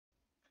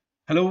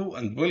Hello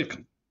and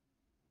welcome.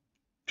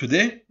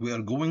 Today we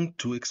are going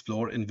to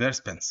explore inverse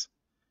PINs,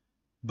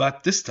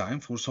 but this time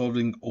for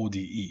solving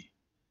ODE.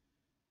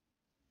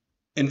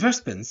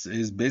 Inverse PINs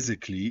is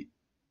basically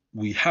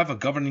we have a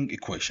governing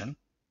equation,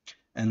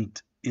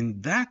 and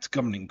in that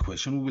governing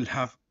equation we will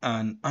have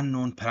an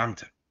unknown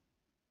parameter.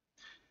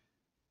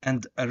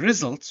 And a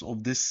result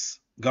of this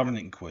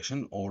governing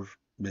equation, or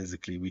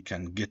basically we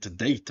can get a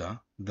data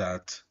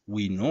that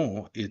we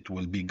know it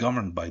will be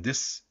governed by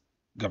this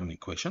governing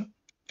equation,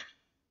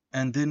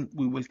 and then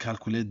we will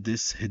calculate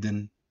this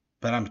hidden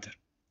parameter.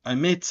 I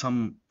made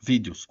some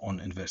videos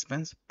on inverse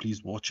PINs.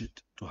 Please watch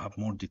it to have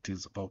more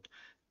details about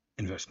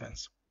inverse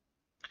PINs.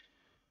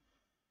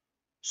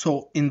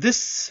 So in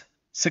this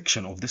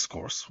section of this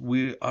course,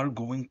 we are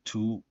going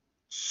to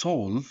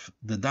solve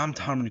the damped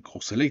harmonic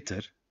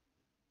oscillator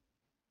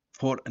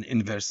for an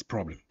inverse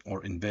problem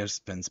or inverse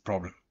PINs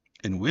problem,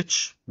 in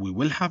which we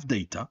will have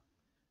data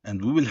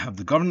and we will have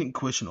the governing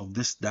equation of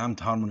this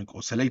damped harmonic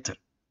oscillator.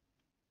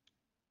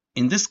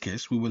 In this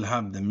case, we will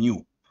have the mu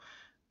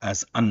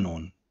as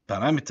unknown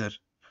parameter,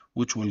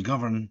 which will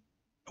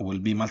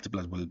be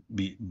multiplied, will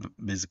be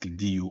basically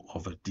du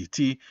over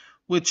dt,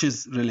 which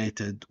is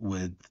related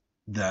with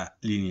the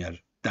linear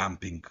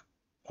damping,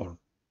 or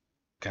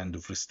kind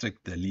of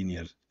restrict the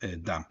linear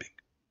damping.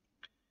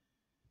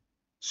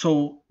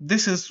 So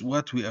this is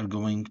what we are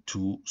going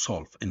to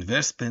solve.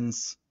 Inverse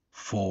PINs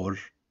for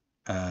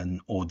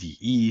an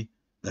ODE,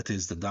 that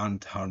is the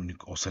damped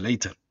harmonic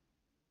oscillator.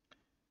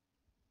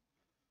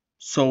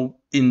 So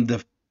in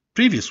the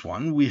previous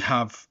one, we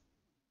have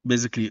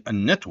basically a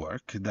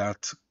network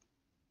that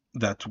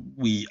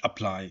we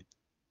apply,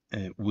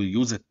 we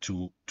use it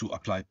to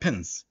apply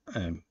pins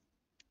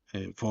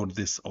for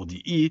this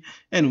ODE,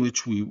 in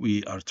which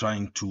we are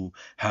trying to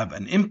have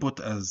an input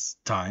as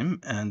time,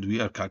 and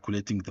we are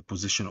calculating the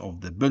position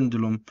of the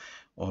pendulum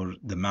or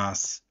the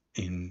mass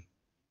in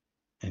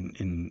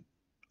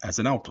as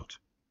an output.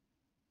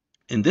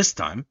 In this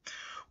time,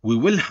 we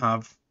will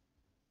have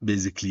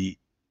basically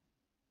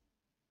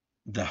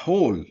the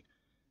whole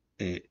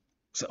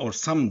or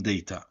some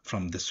data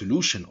from the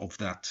solution of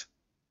that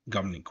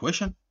governing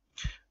equation,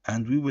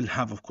 and we will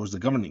have, of course, the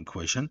governing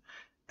equation,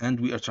 and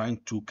we are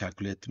trying to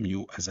calculate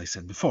mu, as I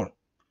said before.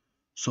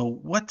 So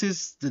what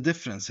is the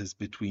differences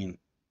between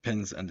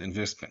PINs and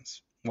inverse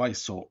PINs? Why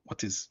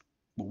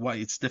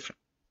it's different?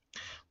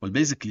 Well,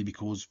 basically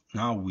because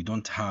now we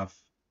don't have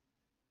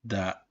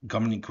the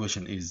governing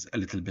equation is a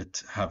little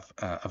bit have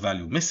a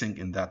value missing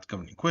in that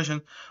governing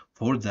equation.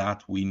 For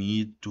that, we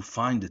need to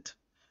find it,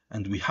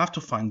 and we have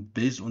to find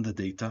based on the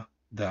data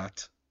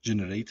that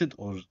generated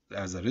or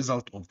as a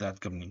result of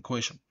that governing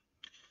equation.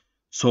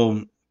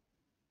 So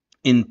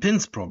in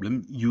PINs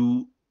problem,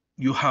 you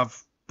have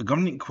a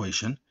governing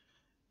equation,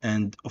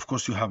 and of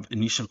course you have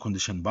initial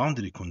condition,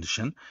 boundary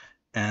condition,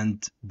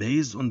 and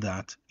based on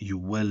that you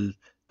will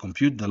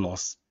compute the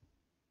loss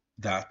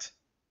that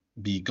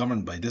be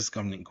governed by this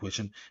governing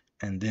equation,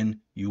 and then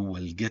you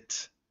will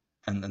get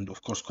and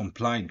of course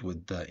complied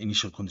with the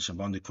initial condition,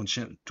 boundary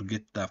condition, to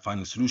get the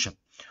final solution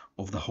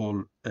of the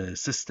whole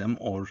system,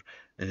 or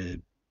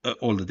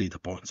all the data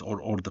points,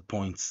 or the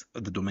points,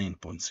 the domain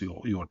points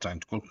you are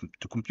trying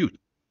to compute.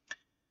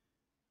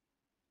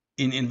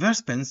 In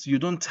inverse PINs, you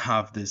don't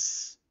have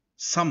this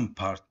some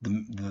part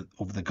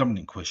of the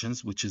governing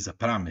equations, which is a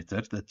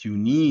parameter that you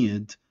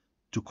need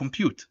to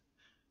compute.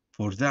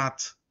 For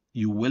that,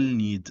 you will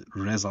need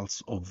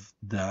results of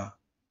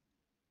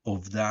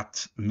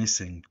that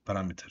missing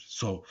parameter.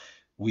 So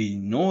we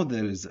know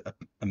there is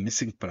a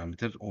missing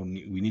parameter, or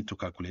we need to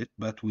calculate,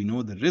 but we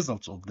know the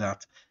results of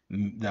that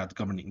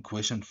governing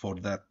equation for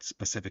that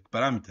specific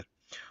parameter.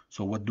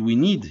 So what do we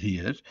need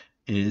here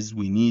is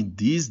we need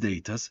these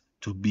data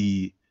to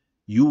be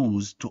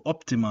used to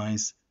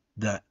optimize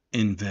the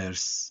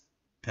inverse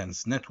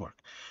PINs network.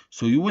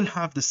 So you will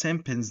have the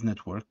same PINs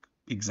network,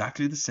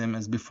 exactly the same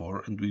as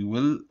before, and we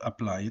will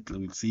apply it.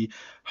 We'll see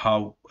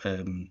how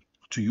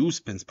to use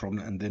PINs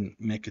problem and then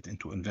make it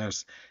into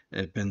inverse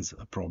PINs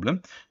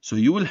problem. So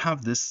you will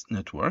have this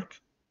network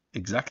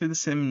exactly the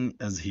same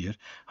as here.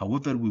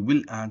 However, we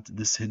will add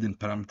this hidden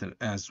parameter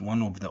as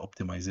one of the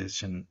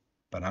optimization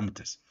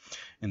parameters.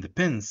 In the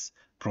PINs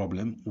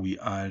problem, we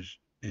are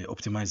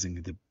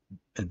optimizing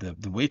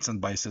the weights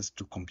and biases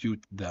to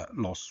compute the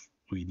loss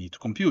we need to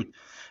compute.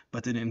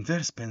 But in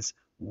inverse PINs,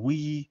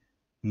 we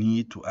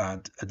need to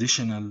add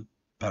additional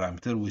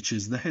parameter, which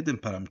is the hidden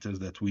parameter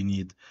that we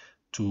need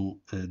to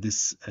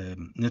this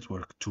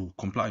network to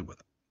comply with.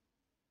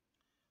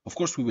 Of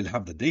course, we will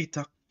have the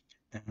data,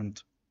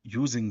 and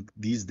using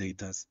these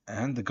data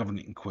and the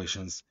governing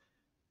equations,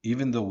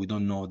 even though we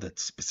don't know that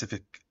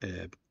specific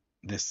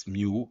this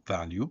mu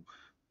value,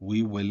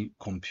 we will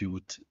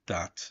compute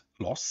that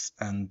loss,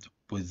 and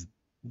with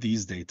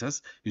these data,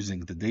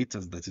 using the data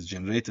that is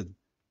generated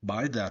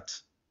by that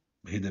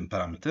hidden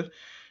parameter,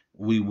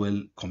 we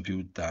will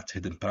compute that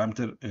hidden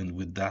parameter, and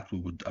with that we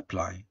would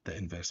apply the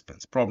inverse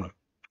PINs problem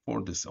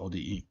for this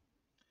ODE.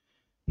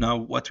 Now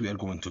what we are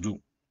going to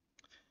do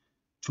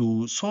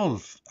to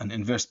solve an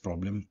inverse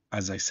problem,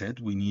 as I said,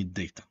 we need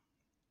data.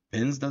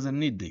 Pins doesn't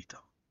need data.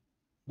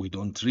 We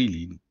don't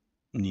really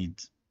need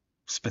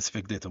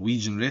specific data. We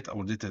generate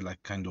our data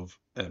like kind of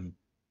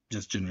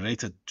just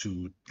generated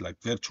to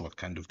like virtual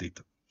kind of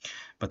data.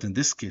 But in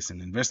this case,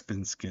 in inverse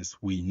pins case,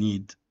 we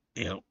need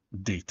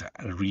data,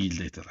 real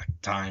data, like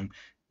time,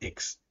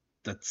 x.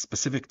 That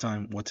specific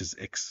time, what is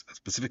x? A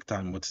specific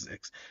time, what is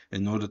x?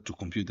 In order to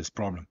compute this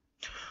problem.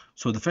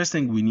 So the first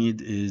thing we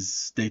need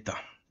is data.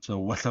 So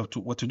what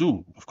to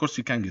do? Of course,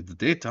 you can get the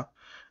data,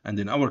 and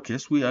in our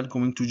case, we are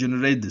going to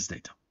generate this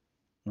data.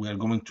 We are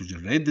going to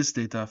generate this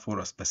data for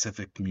a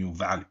specific mu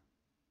value.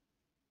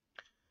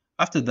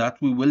 After that,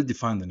 we will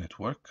define the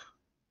network,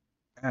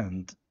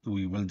 and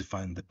we will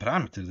define the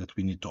parameter that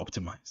we need to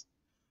optimize.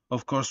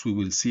 Of course, we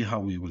will see how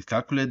we will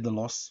calculate the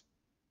loss,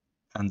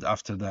 and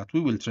after that, we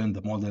will train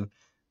the model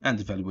and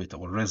evaluate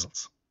our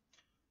results.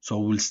 So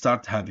we'll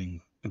start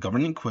having a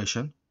governing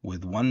equation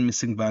with one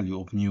missing value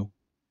of mu,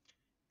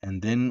 and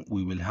then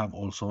we will have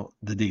also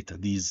the data.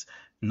 These,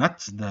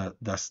 not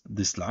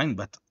this line,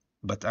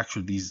 but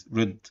actually these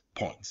red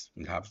points.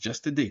 We'll have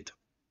just the data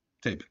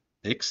table.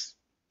 X,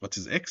 what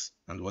is x,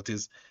 and what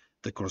is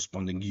the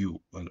corresponding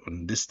u.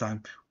 On this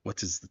time,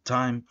 what is the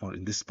time, or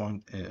in this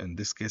point, in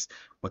this case,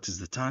 what is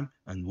the time,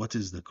 and what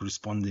is the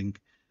corresponding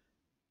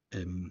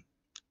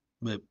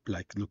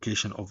like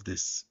location of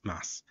this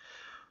mass.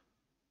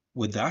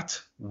 With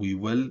that, we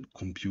will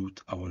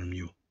compute our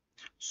mu.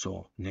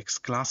 So next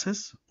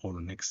classes or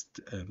next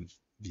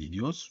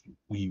videos,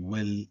 we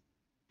will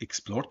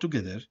explore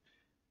together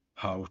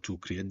how to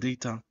create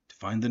data,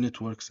 define the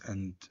networks,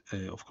 and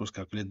of course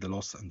calculate the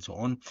loss and so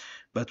on.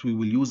 But we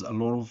will use a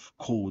lot of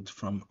code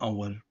from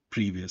our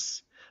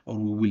previous, or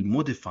we will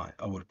modify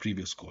our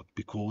previous code,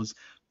 because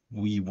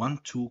we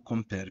want to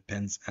compare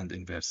pins and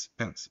inverse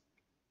pins.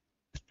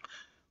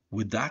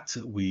 With that,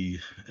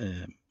 we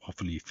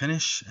hopefully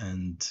finish,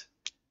 and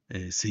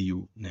see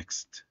you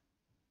next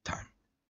time.